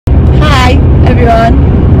everyone.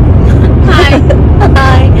 Hi.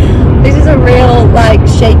 Hi. This is a real like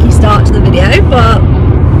shaky start to the video, but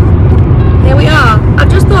here we are. I've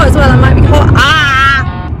just thought as well I might be hot.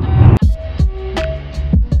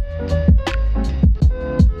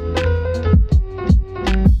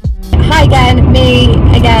 Hi again, me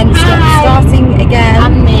again, starting again.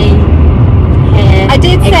 And me. Here I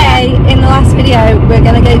did say in the last video we're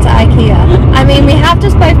going to go to Ikea. I mean, we have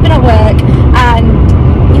just both been at work and,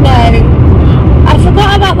 you know, I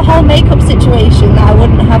forgot about the whole makeup situation that I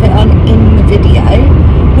wouldn't have it on in the video,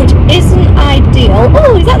 which isn't ideal.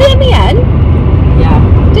 Oh, is that the MEN? Yeah.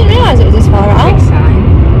 Didn't realise it was this far out. Big sign.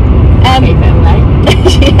 Keep it away.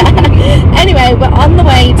 Yeah. Anyway, we're on the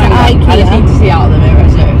way to Ikea. I just need to see out of the mirror,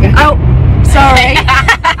 so. Oh, sorry.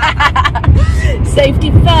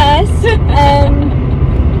 Safety first.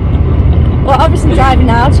 Well, obviously driving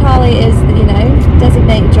now. Charlie is, you know,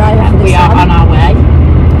 designated driver for this. We are on our way.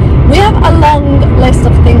 We have a long list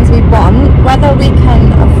of things we want. Whether we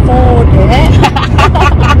can afford it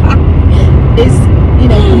is, you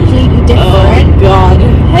know, completely different. Oh God.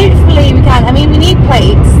 Hopefully we can. I mean, we need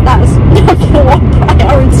plates. That's number one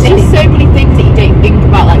priority. There's so many things that you don't think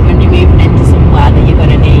about, like when you're moving into somewhere that you're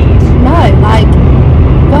gonna need. No, like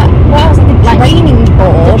what else? Like a training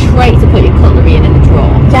board. The tray to put your cutlery in the drawer.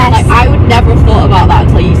 Yes. Like I would never have thought about that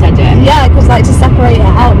until you said it. Yeah, because like to separate it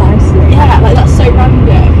out nicely. Yeah, like that's so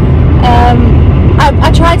random.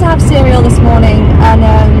 I tried to have cereal this morning and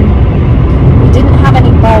we didn't have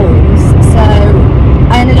any bowls, so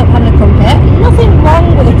I ended up having a crumpet. Nothing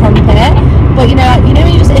wrong with a crumpet, but you know when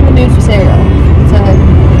you're just in the mood for cereal. So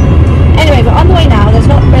anyway, we're on the way now. There's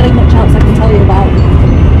not really much else I can tell you about.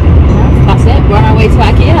 That's it. We're on our way to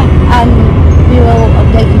Ikea, and we will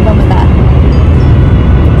update you when we're there.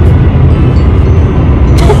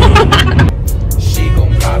 She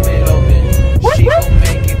gon' pop it open. She gon'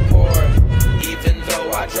 make it pour. Even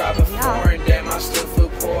though I drive a foreign, damn I still feel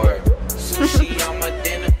poor. Sushi on my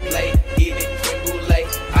dinner plate, eating creme brulee,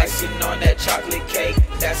 icing on that chocolate cake.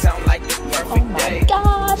 That sound like the perfect day.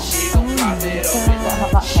 God. She gon' pop it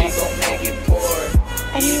open. She gon' make it pour.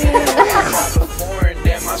 Even though I drive a foreign,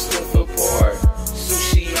 damn I still feel poor.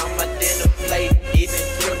 Sushi on my dinner plate, eating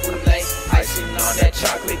creme brulee, icing on that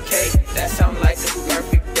chocolate cake. That sound like the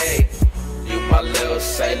perfect day. You my little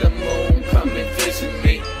Sailor Moon, come and visit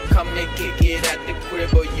me. Come and kick it at the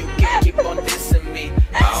crib or you can keep on dissing me.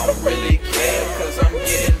 I don't really care cause I'm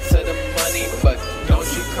getting to the money, but don't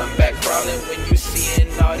you come back crawling when you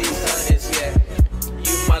seeing all these hundreds, yeah.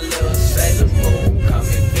 You my little Sailor Moon, come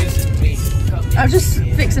and visit me. I'm just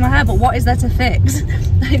fixing my hair, but what is there to fix?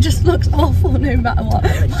 It just looks awful no matter what.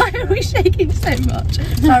 Why are we shaking so much?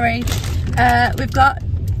 Sorry. We've got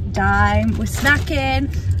dime, we're snacking.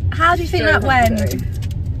 How do you think that went?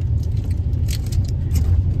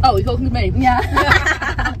 Oh, you're talking to me?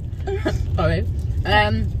 Yeah. Sorry.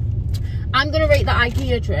 I'm gonna rate the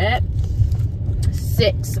Ikea trip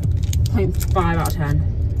 6.5 out of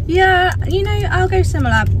 10. Yeah, you know, I'll go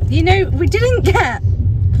similar. You know, we didn't get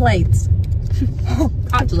plates.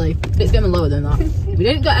 Actually, it's going lower than that. We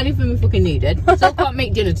didn't get anything we fucking needed. Still can't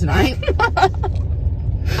make dinner tonight.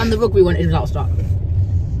 And the rug we wanted was out of stock.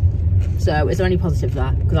 So, is there any positive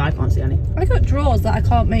there? Because I can't see any. I got drawers that I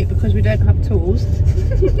can't make because we don't have tools.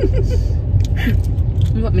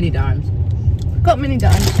 We've got mini dimes. Got mini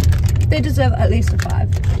dimes. They deserve at least a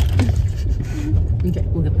 5. Okay,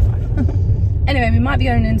 we'll give it a 5. Anyway, we might be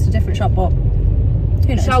going into a different shop, but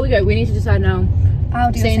who knows? Shall we go? We need to decide now.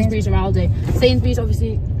 Aldi or Sainsbury's or Aldi. Sainsbury's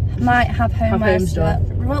obviously might have homeware home store.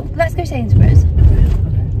 Well, let's go Sainsbury's. Okay.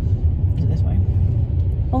 Is it this way?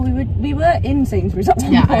 Well, we were in Sainsbury's at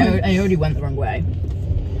one point. Yeah, I already went the wrong way.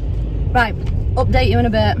 Right, update you in a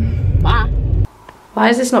bit. Bye. Why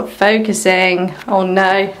is this not focusing? Oh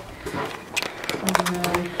no.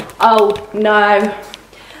 Oh no.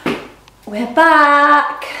 We're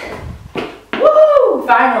back. Woo!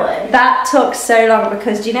 Finally. That took so long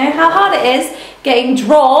because do you know how hard it is getting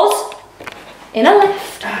drawers in a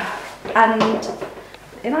lift and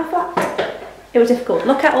in our flat? It was difficult.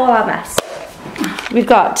 Look at all our mess. We've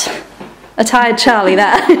got a tired Charlie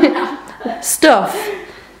there. Stuff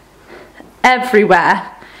everywhere.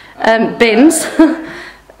 Bins.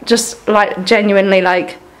 Just like genuinely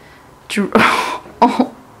like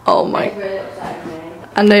oh my.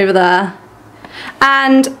 And over there.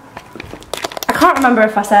 And I can't remember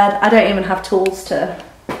if I said I don't even have tools to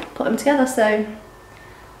put them together, so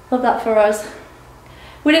love that for us.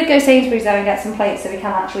 We did go Sainsbury's though and get some plates so we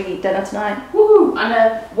can actually eat dinner tonight. Woohoo! And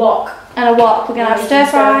a wok. And a wok. We're going to have stir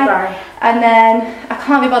fry. And then I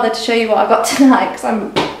can't be bothered to show you what I got tonight because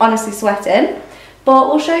I'm honestly sweating. But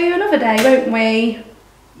we'll show you another day, won't we?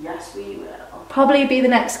 Yes, we will. probably be the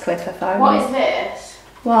next clip I find. What is this?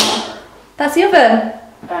 What? That's the oven.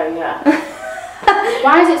 Oh yeah.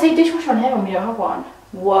 Why does it say dishwasher on here when we don't have one?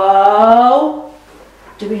 Whoa.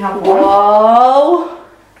 Do we have one? Whoa.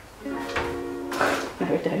 No,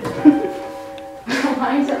 we don't.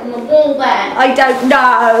 Why is it on the wall then? I don't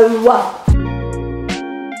know.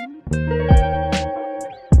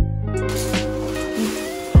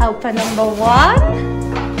 Helper number 1.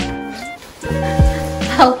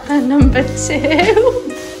 Helper number 2.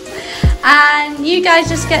 And you guys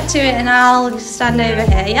just get to it and I'll stand over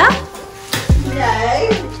here, yeah? No.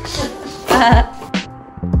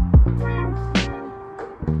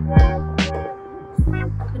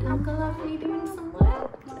 Could Uncle Lovely doing some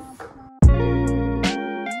work?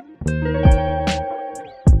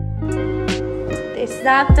 This is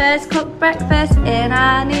our first cooked breakfast in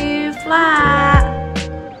our new flat.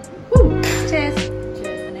 Woo. Cheers.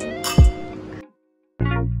 Cheers, honey.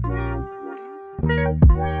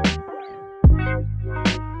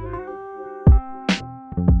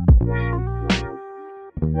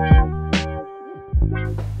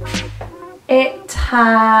 It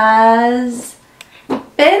has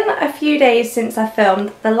been a few days since I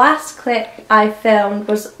filmed. The last clip I filmed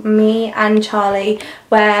was me and Charlie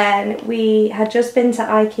when we had just been to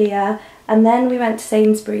Ikea, and then we went to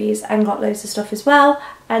Sainsbury's and got loads of stuff as well,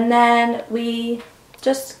 and then we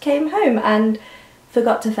just came home and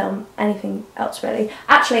forgot to film anything else really.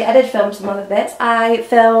 Actually, I did film some other bits. I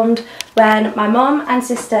filmed when my mum and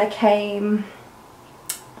sister came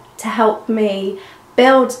to help me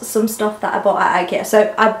build some stuff that I bought at Ikea.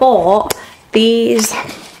 So I bought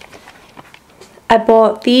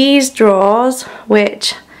these drawers,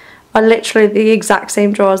 which are literally the exact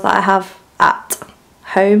same drawers that I have at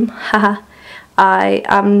home. I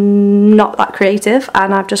am not that creative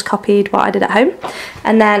and I've just copied what I did at home.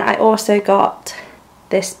 And then I also got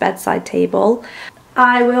this bedside table.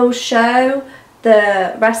 I will show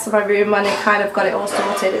the rest of my room when I kind of got it all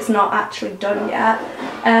sorted. It's not actually done yet.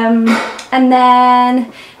 And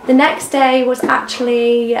then the next day was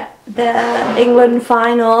actually the England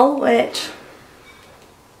final, which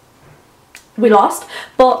we lost,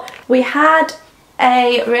 but we had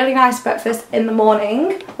a really nice breakfast in the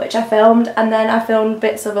morning, which I filmed, and then I filmed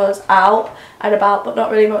bits of us out and about, but not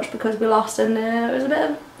really much because we lost, and it was a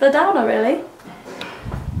bit of a downer really.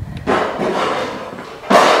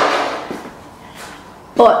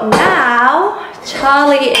 But now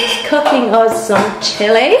Charlie is cooking us some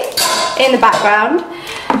chilli in the background.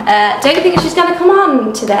 Don't think she's going to come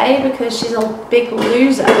on today because she's a big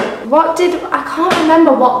loser. I can't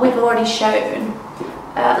remember what we've already shown.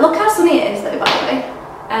 Look how sunny it is though, by the way.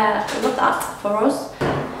 I love that for us.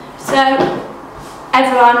 So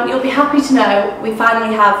everyone, you'll be happy to know we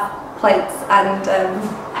finally have plates, and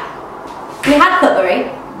we had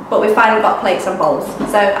cutlery, but we finally got plates and bowls.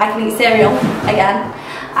 So I can eat cereal again,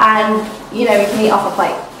 and you know, we can eat off a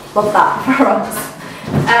plate. Love that for us.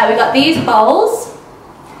 We got these bowls,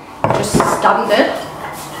 just standard.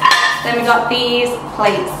 Then we got these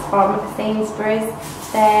plates from Sainsbury's.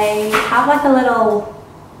 They have like a little,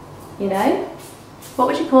 you know, what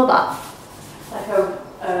would you call that? Like a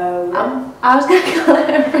I was going to call it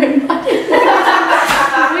a room.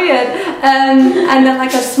 Weird. And then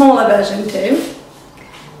like a smaller version too.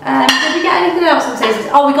 Did we get anything else from Sainsbury's?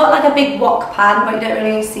 Oh, we got like a big wok pan, but you don't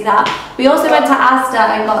really see that. We also went to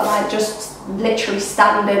Asda and got like just literally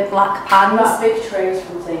standard black pans. That big trays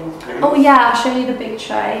from Sainsbury's. Oh yeah, I'll show you the big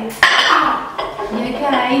tray. You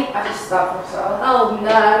okay? I just stabbed myself. Oh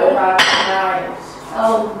no. Knives.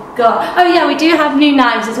 Oh god. Oh yeah, we do have new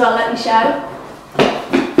knives as well, let me show.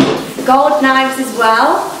 Gold knives as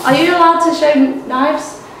well. Are you allowed to show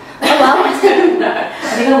knives? Oh well. No.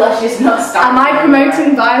 I think unless she's not stabbing. Am I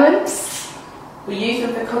promoting violence? We use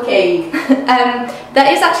them for cooking.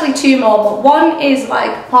 There is actually two more, but one is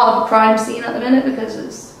like part of a crime scene at the minute because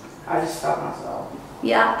it's... I just stabbed myself.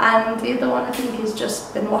 Yeah, and the other one I think has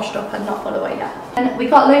just been washed up and not put away yet. And we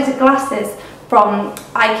got loads of glasses from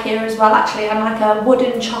Ikea as well actually, and like a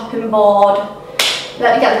wooden chopping board.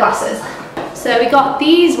 Let me get the glasses. So we got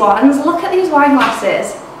these ones. Look at these wine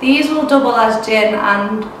glasses. These will double as gin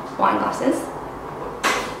and wine glasses.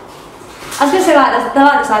 I was going to say like they're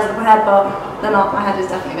like the size of my head, but they're not. My head is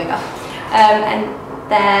definitely bigger. And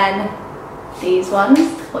then these ones.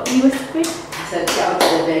 What are you whispering? I said get on the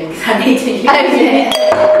living because I need to use it.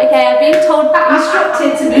 Okay, I've been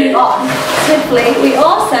instructed to move on swiftly. We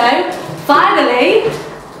also finally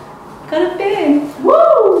got a bin.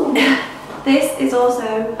 Woo! This is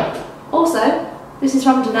also this is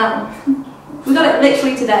from Dunelm. We got it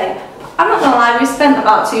literally today. I'm not gonna lie, we spent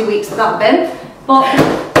about 2 weeks without a bin, but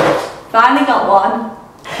finally got one.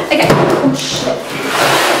 Okay, oh shit.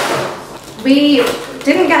 We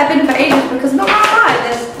didn't get a bin for ages because, not gonna lie,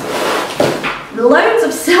 there's loads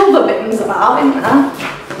of silver bins about in there.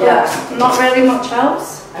 Yeah. But not really much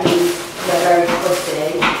else. I mean, we're very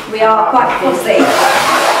fussy. We are quite fussy.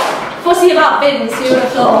 Fussy about bins, who would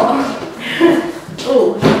have thought?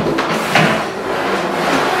 Ooh.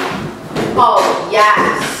 Oh,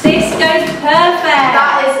 yes. This goes perfect.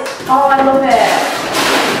 That is, oh, I love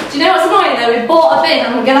it. Do you know what's annoying though? We bought a bin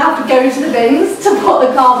and we're going to have to go to the bins to put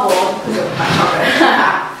the cardboard.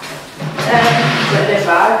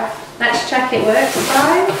 Let's check it works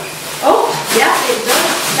fine. Oh, yeah, it does.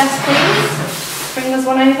 Yes, please. Bring us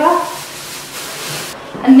one over.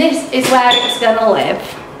 And this is where it's going to live.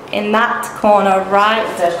 In that corner right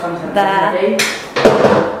there.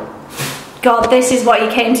 God, this is what you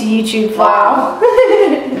came to YouTube for. Wow.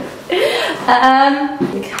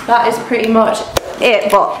 That is pretty much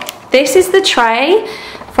it, but this is the tray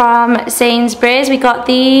from Sainsbury's. We got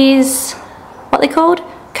these, what are they called?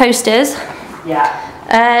 Coasters.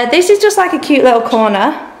 Yeah. This is just like a cute little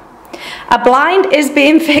corner. A blind is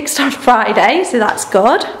being fixed on Friday, so that's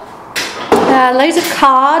good. Loads of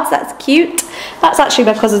cards, that's cute. That's actually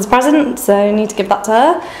my cousin's present, so I need to give that to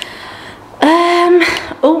her.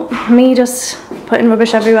 Oh, me just putting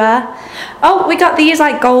rubbish everywhere. Oh, we got these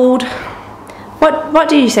like gold, what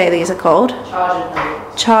do you say these are called? Charger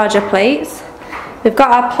plates. Charger plates. We've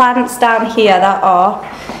got our plants down here that are,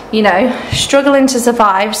 you know, struggling to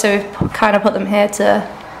survive, so we've kind of put them here to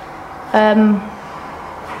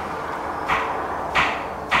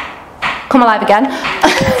come alive again.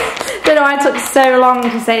 Don't know why it took so long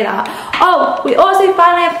to say that. Oh, we also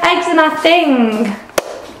finally have eggs in our thing.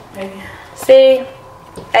 See,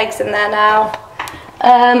 eggs in there now.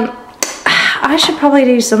 I should probably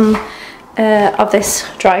do some of this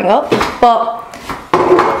drying up, but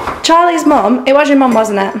Charlie's mum, it was your mum,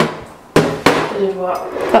 wasn't it? Did what?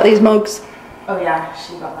 Got these mugs. Oh yeah,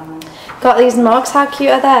 she got them. Got these mugs, how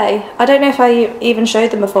cute are they? I don't know if I even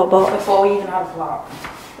showed them before, but... Before we even had the flat.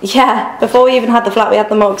 Yeah, before we even had the flat, we had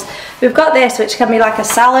the mugs. We've got this, which can be like a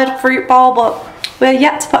salad fruit bowl, but we're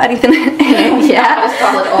yet to put anything in it yet. Not a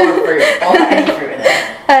salad or a fruit, or any fruit in it.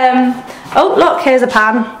 Oh, look, here's a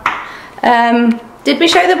pan. Did we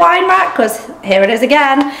show the wine rack? Because here it is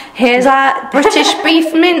again. Here's our British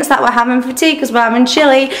beef mince that we're having for tea because we're having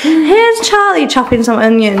chilli. Here's Charlie chopping some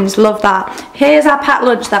onions, love that. Here's our packed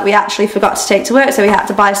lunch that we actually forgot to take to work, so we had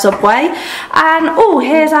to buy Subway. And oh,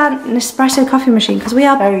 here's our Nespresso coffee machine because we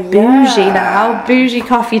are bougie now, bougie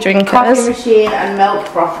coffee drinkers. Coffee machine and milk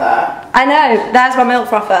frother. I know, there's my milk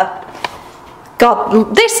frother.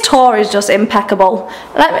 God, this tour is just impeccable.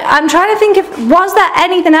 I'm trying to think was there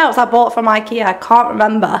anything else I bought from Ikea? I can't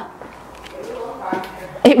remember.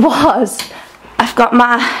 It was. I've got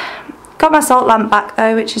my salt lamp back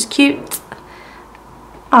though, which is cute.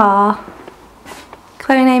 Ah,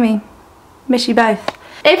 Chloe and Amy, miss you both.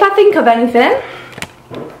 If I think of anything,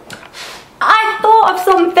 I thought of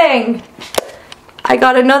something. I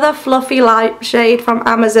got another fluffy light shade from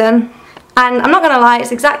Amazon. And I'm not going to lie,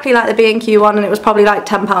 it's exactly like the B&Q one and it was probably like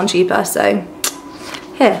 £10 cheaper, so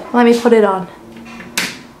here, let me put it on.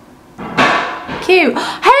 Cute.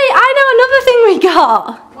 Hey, I know another thing we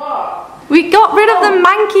got. What? We got rid of the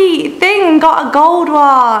manky thing, got a gold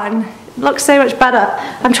one. It looks so much better.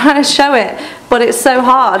 I'm trying to show it, but it's so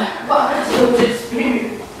hard. The wooden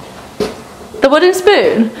spoon. The wooden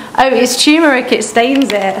spoon? Oh, it's turmeric, it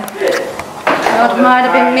stains it. God, it might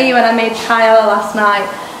have been me when I made Kyle last night.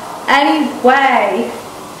 Anyway,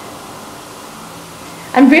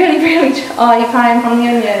 I'm really, oh, you're crying from the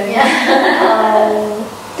onion? Yeah.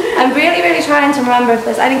 Oh. I'm really trying to remember if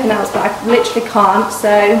there's anything else, but I literally can't, so.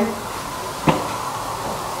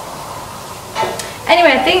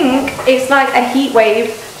 Anyway, I think it's like a heat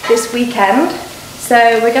wave this weekend, so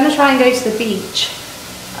we're going to try and go to the beach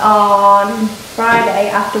on Friday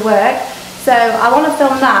after work, so I want to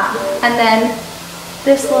film that, and then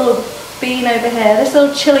this little bean over here, this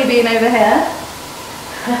little chili bean over here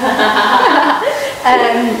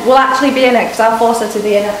will actually be in it because I'll force her to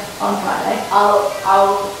be in it on Friday.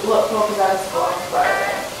 I'll look for presentable on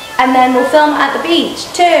Friday. And then we'll film at the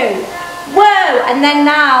beach too. Whoa! And then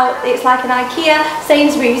now it's like an Ikea,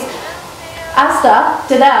 Sainsbury's, Asda,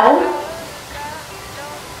 Dunelm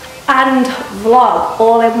and vlog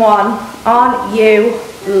all in one. Aren't you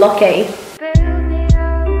lucky?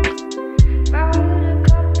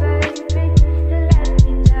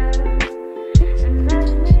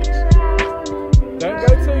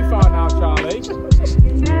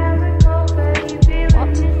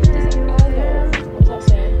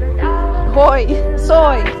 Boy,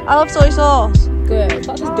 soy. I love soy sauce. Good.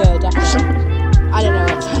 That's just good. I don't know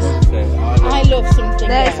what it says. I love something.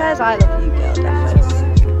 There it says I love you, girl, definitely.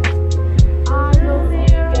 I love you,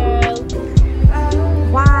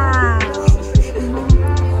 girl. Wow.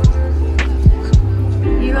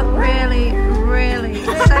 You look really, really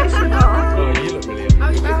sociable. Oh, you look brilliant. I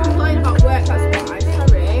was just complaining about work, that's why.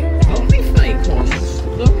 Sorry. Not the fake ones,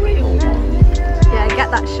 the real ones. Yeah, get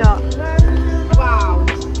that shot. Wow.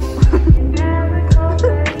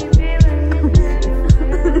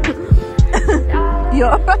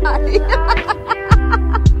 You're right.